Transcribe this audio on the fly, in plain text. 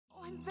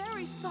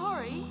very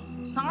sorry.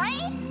 Sorry?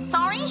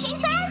 Sorry, she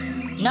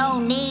says? No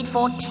need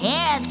for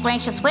tears,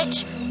 gracious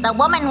witch. The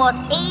woman was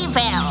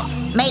evil.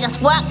 Made us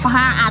work for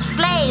her as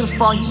slaves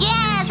for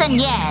years and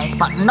years,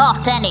 but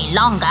not any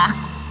longer.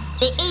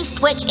 The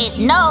East Witch is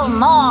no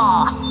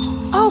more.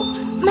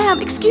 Oh,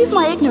 ma'am, excuse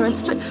my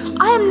ignorance, but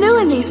I am new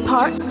in these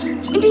parts.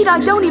 Indeed, I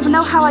don't even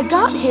know how I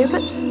got here,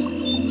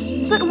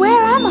 but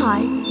where am I?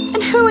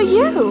 And who are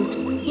you?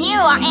 You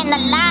are in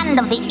the land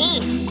of the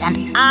East,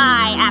 and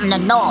I am the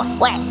North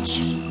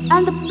Witch.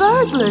 And the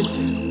Burzlers,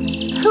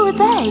 who are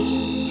they?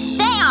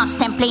 They are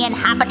simply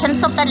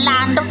inhabitants of the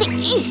land of the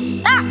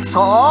East, that's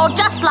all,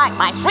 just like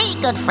my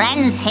 3 good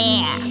friends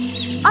here.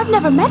 I've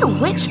never met a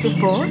witch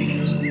before.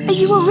 Are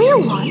you a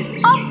real one?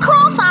 Of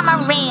course I'm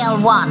a real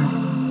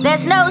one.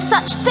 There's no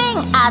such thing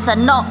as a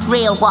not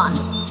real one.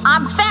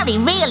 I'm very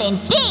real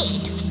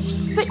indeed.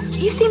 But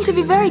you seem to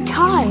be very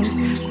kind.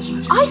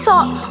 I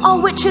thought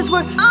all witches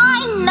were... I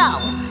know.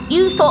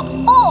 You thought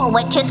all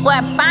witches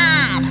were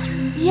bad.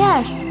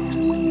 Yes,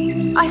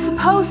 I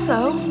suppose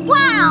so.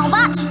 Well,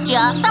 that's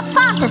just a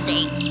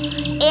fantasy.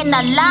 In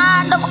the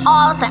land of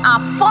Oz there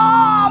are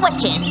 4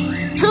 witches.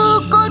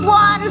 2 good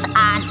ones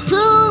and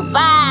 2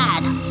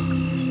 bad.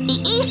 The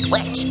East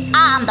Witch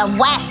and the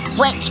West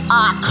Witch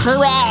are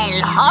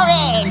cruel,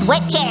 horrid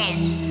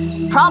witches.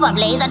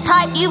 Probably the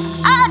type you've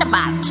heard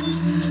about.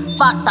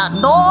 But the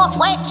North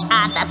Witch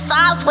and the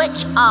South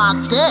Witch are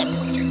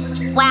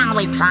good. Well,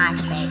 we try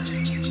to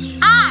be.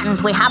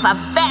 And we have a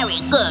very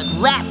good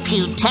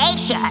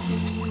reputation.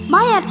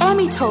 My Aunt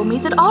Emmy told me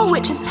that all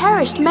witches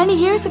perished many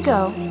years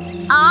ago.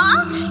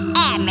 Aunt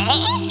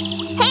Emmy?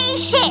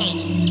 Who's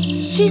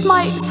she? She's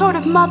my sort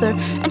of mother,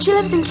 and she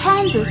lives in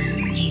Kansas.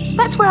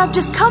 That's where I've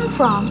just come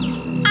from.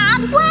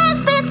 And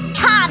where's this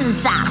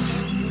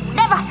Kansas?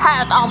 Never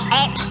heard of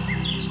it.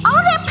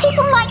 Are there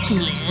people like you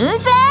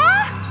there?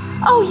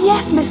 Oh,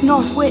 yes, Miss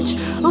North Witch.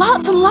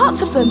 Lots and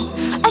lots of them.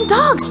 And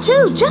dogs,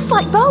 too, just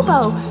like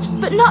Bobo,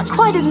 but not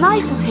quite as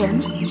nice as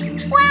him.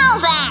 Well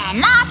then,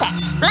 that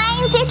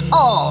explains it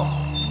all.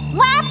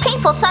 Where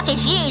people such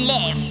as you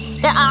live,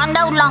 there are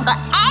no longer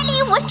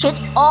any witches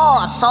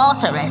or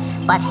sorcerers.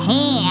 But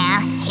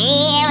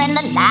here in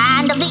the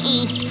land of the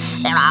East,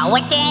 there are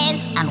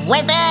witches and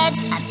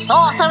wizards and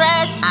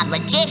sorcerers and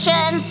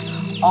magicians.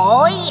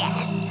 Oh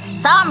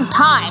yes,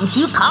 sometimes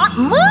you can't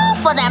move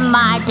for them,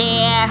 my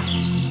dear.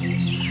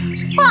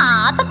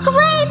 But the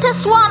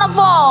greatest one of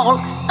all,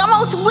 the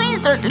most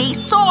wizardly,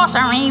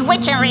 sorcery,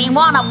 witchery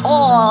one of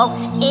all,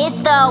 is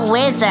the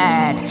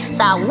Wizard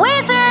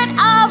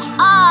of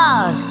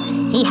Oz.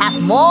 He has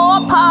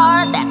more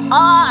power than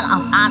all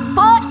of us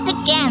put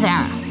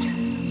together.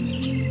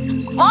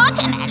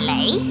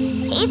 Fortunately,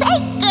 he's a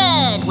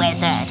good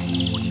wizard.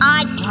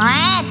 I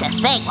dread to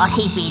think what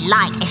he'd be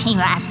like if he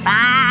were a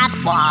bad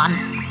one.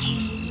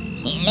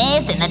 He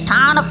lives in the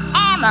town of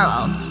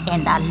Emeralds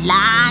in the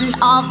land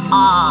of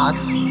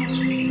Oz.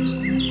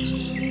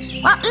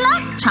 But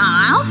look,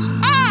 child,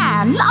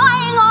 and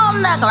lying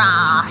on the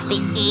grass, the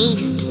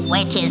East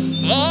Witch's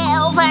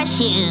silver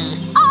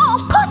shoes.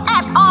 Oh, put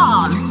them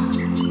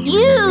on.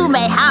 You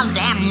may have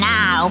them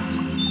now.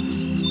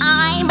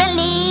 I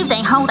believe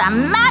they hold a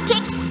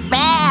magic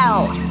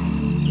spell.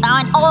 Though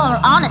in all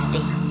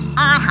honesty,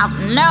 I have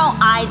no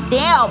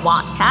idea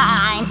what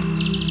kind.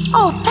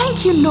 Oh,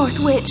 thank you, North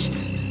Witch.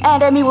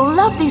 Aunt Emmy will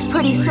love these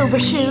pretty silver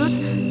shoes.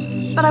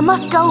 But I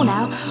must go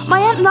now. My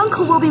aunt and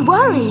uncle will be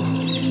worried.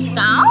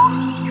 Go?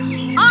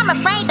 I'm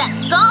afraid that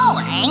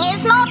going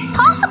is not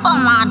possible,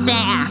 my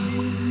dear.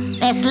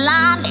 This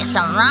land is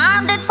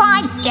surrounded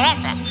by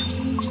desert.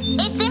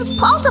 It's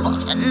impossible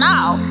to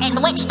know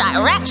in which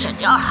direction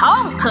your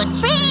home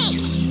could be.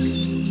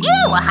 You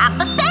will have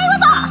to stay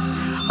with us.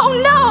 Oh,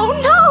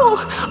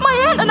 no! My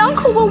aunt and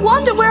uncle will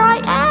wonder where I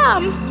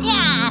am.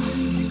 Yes,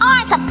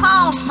 I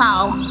suppose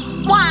so.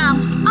 Well,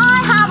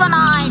 I have an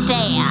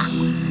idea.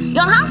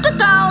 You'll have to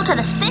go to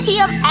the City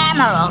of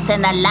Emeralds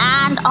in the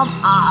land of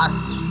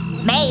Oz.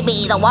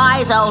 Maybe the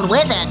wise old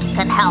wizard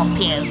can help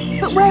you.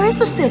 But where is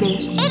the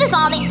city? It is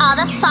on the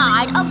other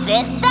side of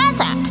this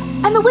desert.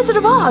 And the Wizard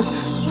of Oz,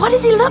 what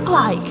does he look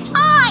like?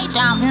 I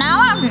don't know.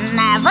 I've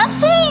never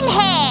seen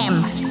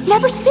him.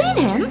 Never seen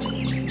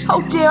him?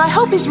 Oh dear, I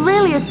hope he's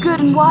really as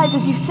good and wise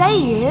as you say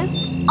he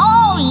is.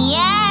 Oh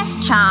yes,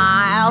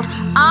 child.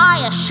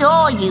 I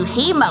assure you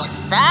he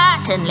most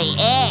certainly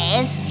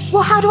is.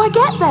 Well, how do I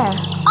get there?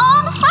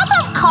 On foot,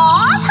 of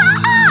course.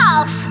 How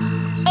else?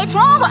 It's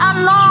rather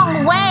a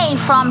long way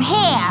from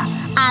here,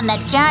 and the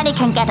journey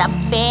can get a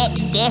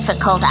bit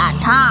difficult at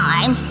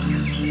times.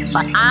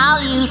 But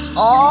I'll use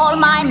all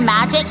my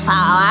magic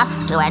power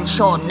to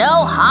ensure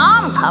no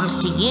harm comes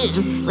to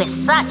you with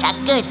such a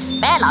good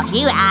spell on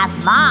you as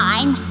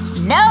mine.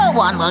 No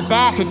one will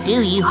dare to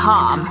do you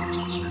harm.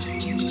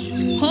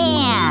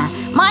 Here,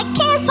 my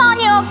kiss on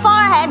your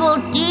forehead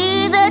will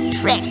do the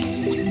trick.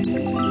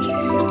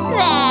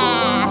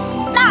 There,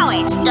 now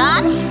it's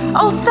done.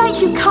 Oh,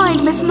 thank you,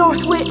 kind Miss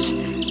North Witch.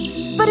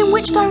 But in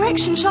which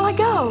direction shall I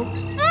go?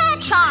 There,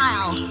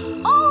 child,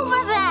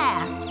 over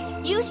there.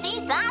 You see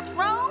that